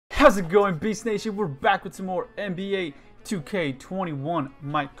How's it going, Beast Nation? We're back with some more NBA 2K21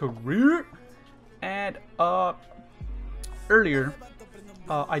 MyCareer. And earlier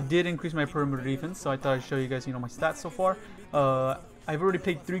I did increase my perimeter defense, so I thought I'd show you guys, my stats so far. I've already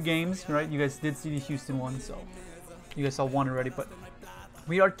played 3 games, right? You guys did see the Houston one, so you guys saw one already, but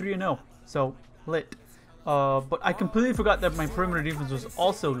we are 3-0, so lit. But I completely forgot that my perimeter defense was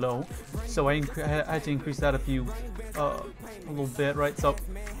also low, so I had to increase that a little bit, right? So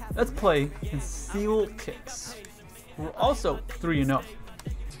let's play and steal kicks. We're also 3-0.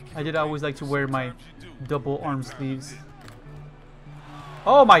 I did always like to wear my double arm sleeves.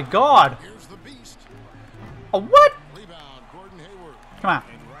 Oh my God! Oh, what? Come on!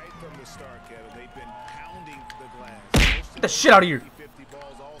 Get the shit out of here!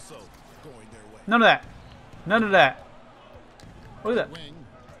 None of that. None of that. Look at that.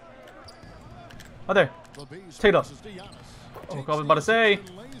 Oh, there. Take it up. Oh, I was about to say.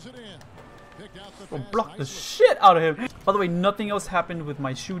 We'll block the shit out of him. By the way, nothing else happened with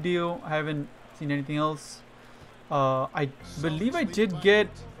my shoe deal. I haven't seen anything else. I believe I did get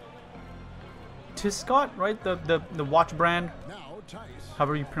Tiscott, right? The watch brand.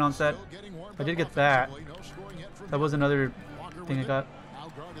 However you pronounce that. I did get that. That was another thing I got.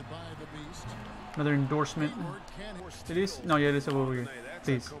 Another endorsement. It is? No, yeah, it is over here.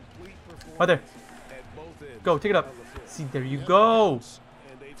 Please. Right there. Go, take it up. See, there you go.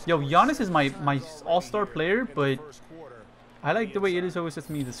 Yo, Giannis is my all-star player, but I like the way it is always sets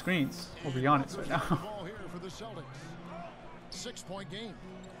me the screens over Giannis right now. 6-point game.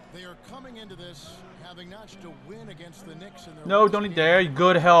 They are coming into this having notched a win against the Knicks in their No, don't need there.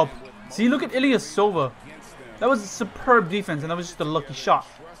 Good help. See, look at Ilyasova. That was a superb defense, and that was just a lucky shot.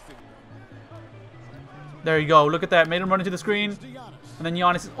 There you go. Look at that. Made him run into the screen. And then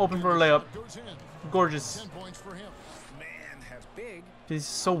Giannis is open for a layup. Gorgeous. This is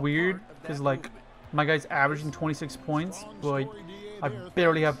so weird because, like, my guy's averaging 26 points, but I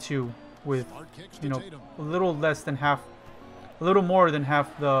barely have 2 with, a little less than half, a little more than half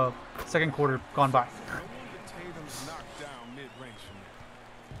the second quarter gone by.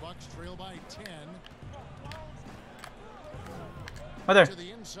 Right there.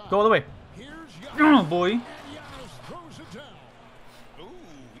 Go all the way. Oh, boy.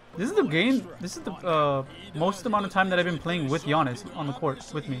 This is the game. This is the most amount of time that I've been playing with Giannis on the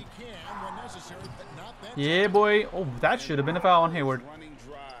court with me. Yeah, boy. Oh, that should have been a foul on Hayward.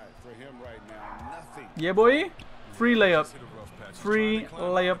 Yeah, boy. Free layup. Free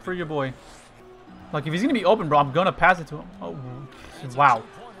layup for your boy. Like, if he's going to be open, bro, I'm going to pass it to him. Oh, wow.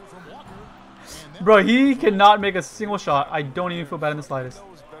 Bro, he cannot make a single shot. I don't even feel bad in the slightest.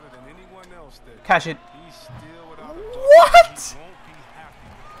 Cash it. What?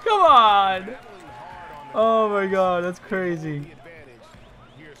 Come on. Oh my God, that's crazy.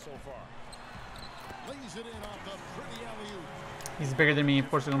 He's bigger than me. Of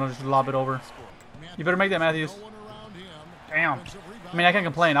course, they're going to just lob it over. You better make that, Matthews. Damn. I mean, I can't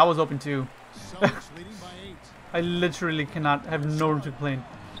complain. I was open too. I literally cannot have no room to complain.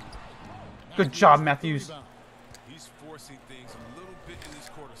 Good job, Matthews.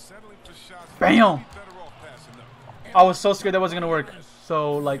 Bam! I was so scared that wasn't gonna work.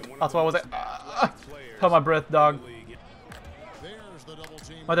 So, like, that's why I was like, hold my breath, dog.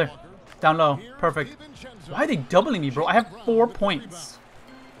 Right there. Down low. Perfect. Why are they doubling me, bro? I have 4 points.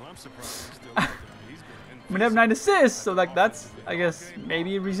 I mean, I have 9 assists, so, like, that's, I guess,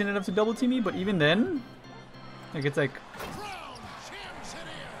 maybe a reason enough to double team me, but even then, like, it's like...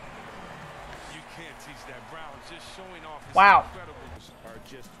 Wow.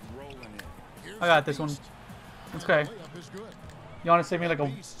 I got this one. It's okay. You want to save me like a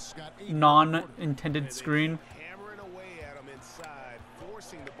non-intended screen?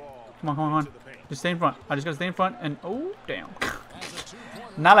 Come on, come on, come on. Just stay in front. I just gotta stay in front and... Oh, damn.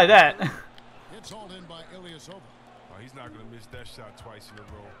 Not like that. He's not gonna miss that shot twice in a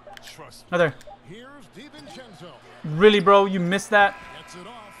row. Trust me. Another. Really, bro? You missed that?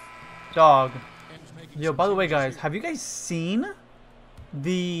 Dog. Yo, by the way, guys, have you guys seen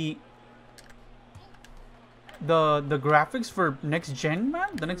the graphics for next gen,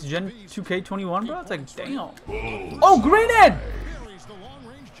 man? The next gen 2K21, bro? It's like, damn. Oh, grenade!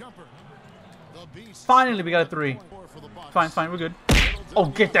 Finally, we got a 3. Fine, fine, we're good. Oh,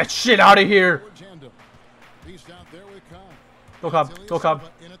 get that shit out of here! Go, Cobb. Go, Cobb.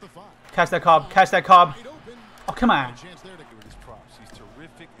 Catch that, Cobb. Catch that, Cobb. Oh, come on.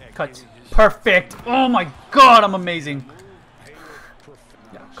 Cut. Perfect. Oh my God, I'm amazing.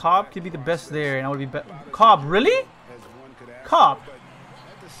 Yeah, Cobb could be the best there, and I would be better. Cobb, really? Cobb.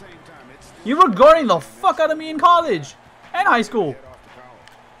 You were guarding the fuck out of me in college and high school.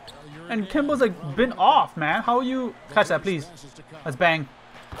 And Kimbo's like been off, man. How are you? Catch that, please. Let's bang.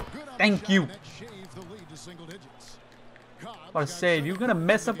 Thank you. What a save. You're gonna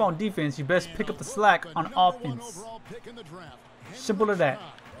mess up on defense. You best pick up the slack on offense. Simple as that.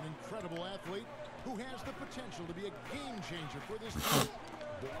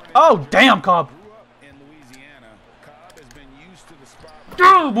 Oh, damn, Cobb.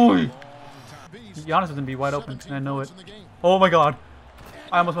 Oh, boy. Giannis is gonna be wide open, and I know it. Oh, my God.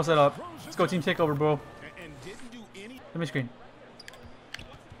 I almost messed that up. Let's go team takeover, bro. Let me screen.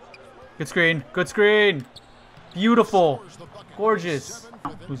 Good screen. Good screen. Beautiful. Gorgeous.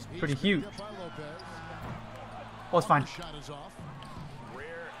 Who's pretty huge. Oh, it's fine.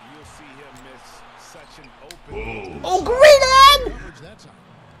 Oh, green end!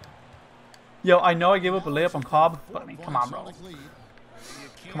 Yo, I know I gave up a layup on Cobb, but I mean, come on, bro.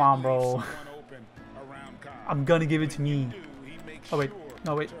 Come on, bro. I'm gonna give it to me. Oh, wait.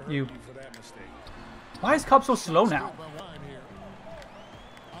 No, wait. You. Why is Cobb so slow now?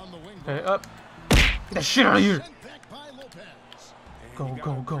 Okay, up. Get that shit out of here. Go,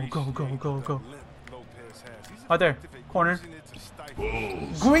 go, go, go, go, go, go. Right there. Corner.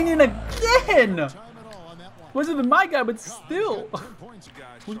 Green in again! Wasn't even my guy, but still.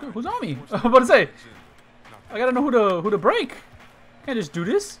 Who's on me? I'm about to say. I gotta know who to break. Can't just do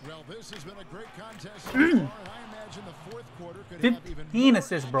this. 15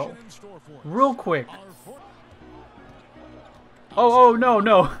 assists, bro. Real quick. Oh, no,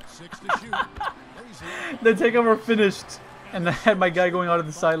 no. The takeover finished, and I had my guy going out of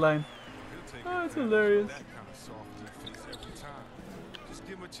the sideline. Oh, it's hilarious.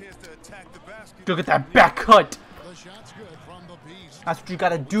 Look at that back cut. That's what you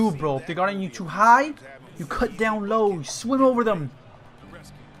gotta do, bro. If they're guarding you too high, you cut down low, you swim over them.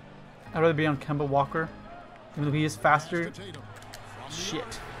 I'd rather be on Kemba Walker, even though he is faster.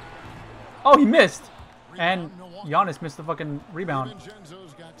 Shit. Oh, he missed. And Giannis missed the fucking rebound.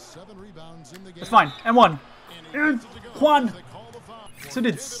 That's fine. And one. And one. So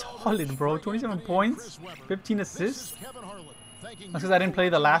did solid, bro. 27 points, 15 assists. That's because I didn't play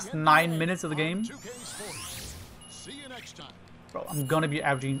the last 9 minutes of the game. Bro, I'm gonna be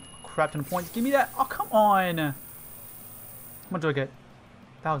averaging a crap ton of points. Give me that. Oh, come on. How much do I get?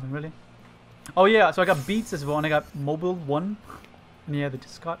 1,000, really? Oh, yeah. So I got Beats as well, and I got Mobile 1. And yeah, the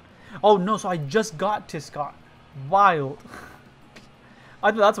Tiscott. Oh, no. So I just got Tiscott. Wild.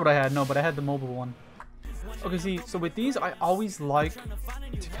 I thought that's what I had. No, but I had the Mobile 1. Okay, see. So with these, I always like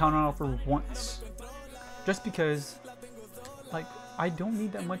to counter offer once. Just because, like, I don't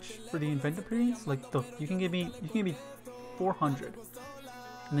need that much for the event appearance. Like, you can give me 400,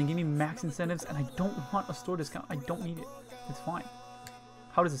 and then give me max incentives, and I don't want a store discount. I don't need it. It's fine.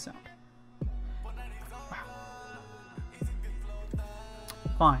 How does it sound? Wow.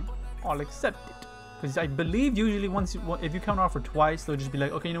 Fine. I'll accept it. Because I believe usually if you counter offer twice, they'll just be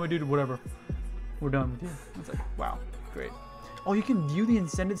like, okay, you know what, dude, whatever. We're done with you. It's like, wow, great. Oh, you can view the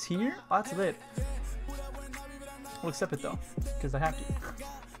incentives here? Oh, that's lit. I'll accept it though, because I have to.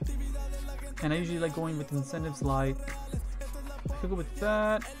 And I usually like going with incentives like, I could go with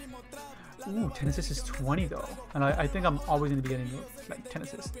that. Ooh, 10 assists is 20 though. And I think I'm always going to be getting like 10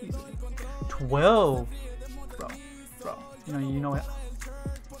 assists easily. 12! Bro. You know it.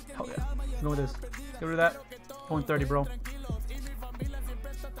 Hell yeah. Go with this. Get rid of that. Going 30, bro.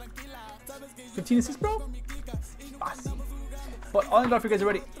 15 assists, bro? Bossy. But all I got for you guys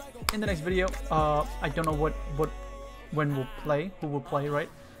already in the next video. I don't know when we'll play, who will play, right?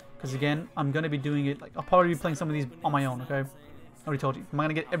 Because again, I'm gonna be doing it like I'll probably be playing some of these on my own. Okay, I already told you I'm not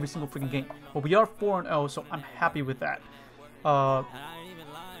gonna get every single freaking game, but we are 4-0, so I'm happy with that.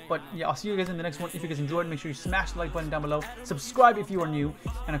 But yeah, I'll see you guys in the next one. If you guys enjoyed, make sure you smash the like button down below, subscribe if you are new,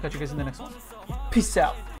 and I'll catch you guys in the next one. Peace out.